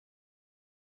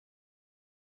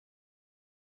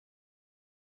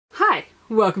Hi,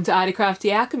 welcome to Arty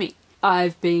Crafty Alchemy.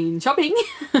 I've been shopping.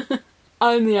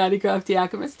 I'm the Arty Crafty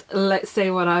Alchemist. Let's see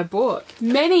what I bought.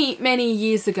 Many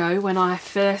years ago, when I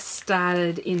first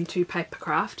started into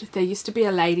papercraft, there used to be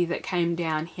a lady that came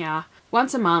down here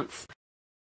once a month.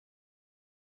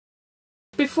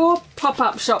 Before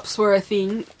pop-up shops were a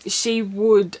thing, she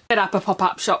would set up a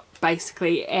pop-up shop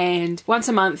basically, and once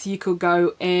a month you could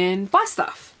go and buy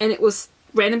stuff. And it was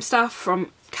random stuff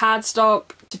from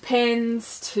cardstock to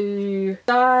pens to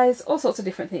dyes, all sorts of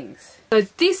different things. So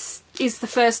this is the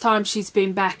first time she's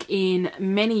been back in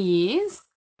many years.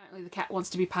 Apparently the cat wants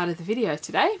to be part of the video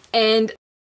today. And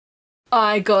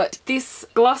I got this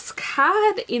gloss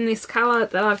card in this colour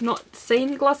that I've not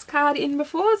seen gloss card in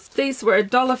before. These were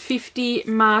 $1.50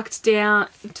 marked down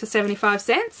to 75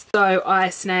 cents. So I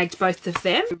snagged both of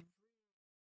them.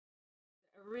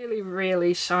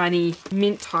 Really shiny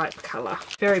mint type colour.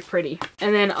 Very pretty.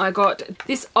 And then I got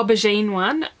this aubergine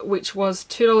one, which was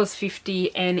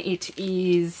 $2.50, and it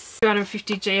is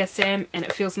 250 GSM and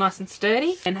it feels nice and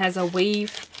sturdy and has a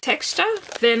weave texture.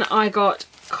 Then I got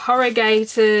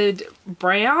corrugated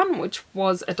brown, which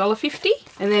was $1.50,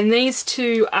 and then these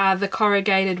two are the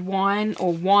corrugated wine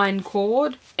or wine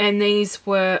cord, and these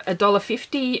were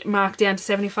 $1.50 marked down to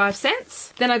 75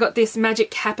 cents. Then I got this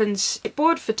Magic Happens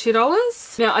chipboard for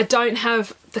 $2. Now I don't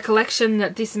have the collection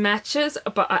that this matches,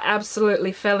 but I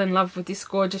absolutely fell in love with this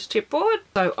gorgeous chipboard,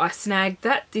 so I snagged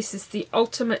that. This is the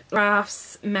Ultimate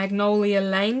Crafts Magnolia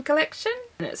Lane collection,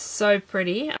 and it's so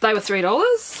pretty. They were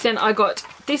 $3. Then I got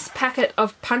this packet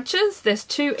of punches. There's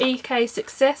two EK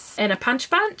Success and a Punch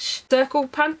Bunch circle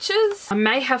punches. I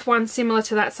may have one similar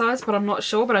to that size, but I'm not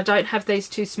sure. But I don't have these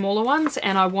two smaller ones,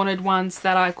 and I wanted ones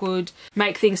that I could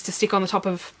make things to stick on the top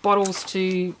of bottles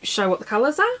to show what the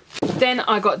colours are. Then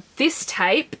I got this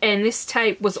tape, and this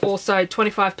tape was also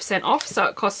 25% off, so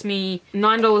it cost me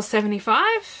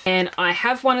 $9.75. And I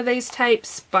have one of these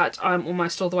tapes, but I'm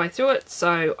almost all the way through it,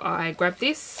 so I grabbed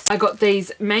this. I got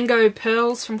these mango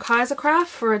pearls from Kaisercraft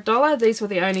for $1. These were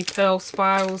the only pearl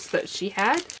spirals that she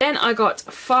had. Then I got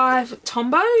 5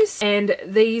 Tombos, and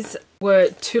these were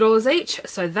 $2 each,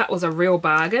 so that was a real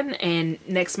bargain. And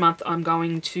next month I'm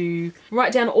going to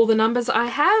write down all the numbers I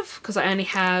have, because I only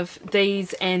have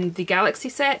these and the Galaxy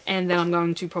set, and then I'm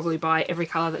going to probably buy every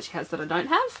colour that she has that I don't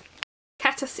have.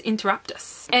 Catus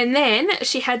Interruptus. And then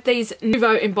she had these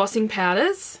Nouveau embossing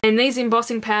powders, and these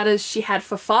embossing powders she had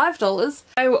for $5.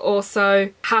 They were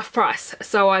also half price,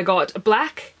 so I got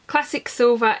black, classic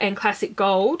silver and classic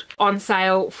gold on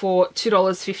sale for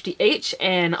 $2.50 each,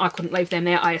 and I couldn't leave them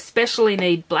there. I especially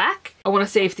need black. I want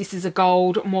to see if this is a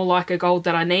gold, more like a gold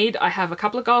that I need. I have a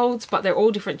couple of golds, but they're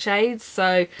all different shades,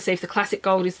 so see if the classic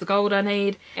gold is the gold I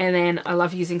need. And then I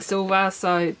love using silver,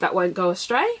 so that won't go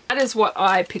astray. That is what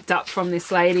I picked up from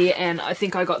this lady, and I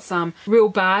think I got some real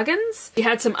bargains. She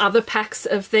had some other packs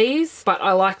of these, but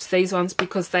I liked these ones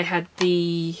because they had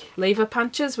the lever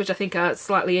punches, which I think are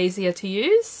slightly easier to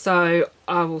use. So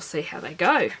I will see how they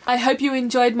go. I hope you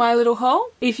enjoyed my little haul.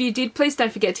 If you did, please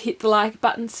don't forget to hit the like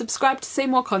button, subscribe to see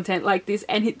more content like this,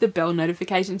 and hit the bell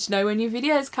notification to know when new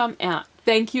videos come out.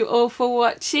 Thank you all for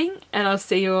watching, and I'll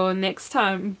see you all next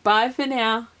time. Bye for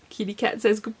now. Kitty Cat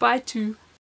says goodbye too.